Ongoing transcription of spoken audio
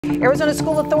Arizona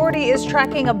School Authority is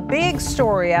tracking a big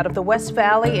story out of the West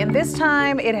Valley, and this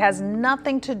time it has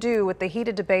nothing to do with the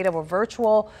heated debate over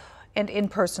virtual and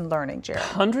in-person learning, Jared.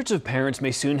 Hundreds of parents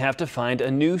may soon have to find a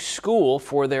new school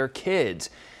for their kids.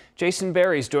 Jason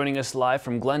Berry's joining us live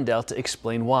from Glendale to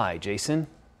explain why. Jason?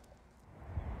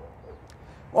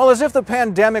 Well, as if the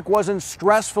pandemic wasn't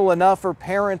stressful enough for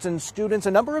parents and students,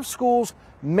 a number of schools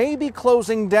may be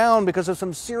closing down because of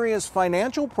some serious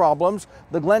financial problems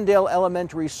the Glendale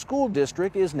Elementary School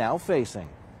District is now facing.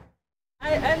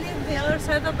 I live the other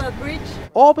side of the bridge.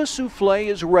 Alba Souffle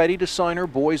is ready to sign her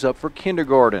boys up for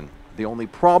kindergarten. The only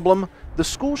problem, the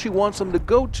school she wants them to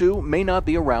go to may not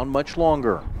be around much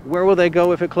longer. Where will they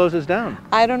go if it closes down?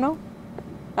 I don't know.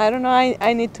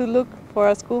 I need to look for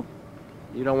a school.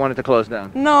 You don't want it to close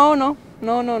down? No.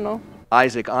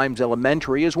 Imes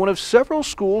Elementary is one of several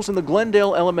schools in the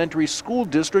Glendale Elementary School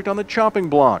District on the chopping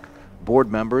block. Board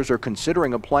members are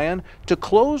considering a plan to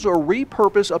close or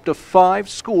repurpose up to 5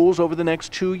 schools over the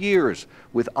next 2 years,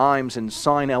 with Imes and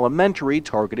Sine Elementary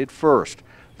targeted first.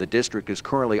 The district is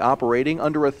currently operating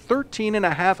under a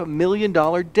 $13.5 million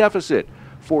deficit,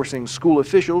 forcing school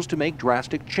officials to make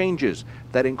drastic changes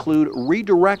that include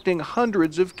redirecting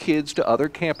hundreds of kids to other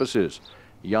campuses.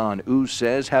 Jan U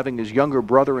says having his younger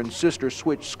brother and sister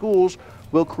switch schools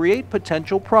will create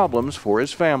potential problems for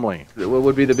his family. What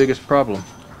would be the biggest problem?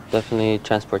 Definitely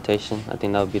transportation. I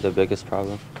think that would be the biggest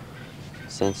problem.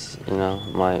 Since,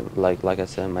 like I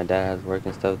said, my dad has work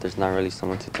and stuff, there's not really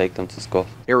someone to take them to school.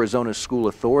 Arizona School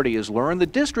Authority has learned the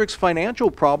district's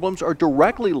financial problems are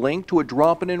directly linked to a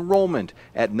drop in enrollment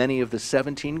at many of the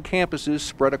 17 campuses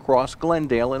spread across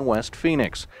Glendale and West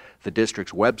Phoenix. The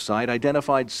district's website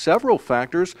identified several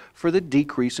factors for the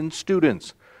decrease in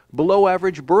students: below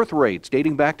average birth rates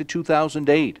dating back to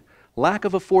 2008, lack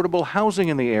of affordable housing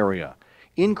in the area,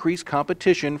 increased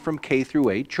competition from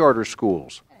K-8 charter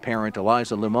schools. Parent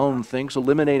Eliza Limon thinks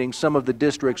eliminating some of the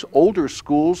district's older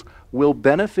schools will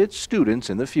benefit students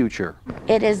in the future.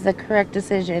 It is the correct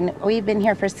decision. We've been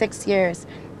here for 6 years,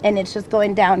 and it's just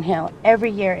going downhill. Every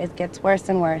year it gets worse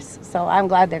and worse. So I'm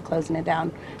glad they're closing it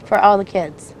down for all the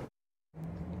kids.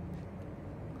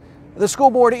 The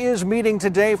school board is meeting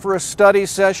today for a study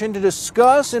session to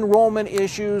discuss enrollment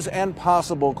issues and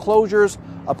possible closures.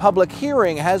 A public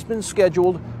hearing has been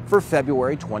scheduled for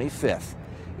February 25th.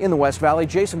 In the West Valley,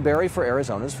 Jason Berry for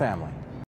Arizona's Family.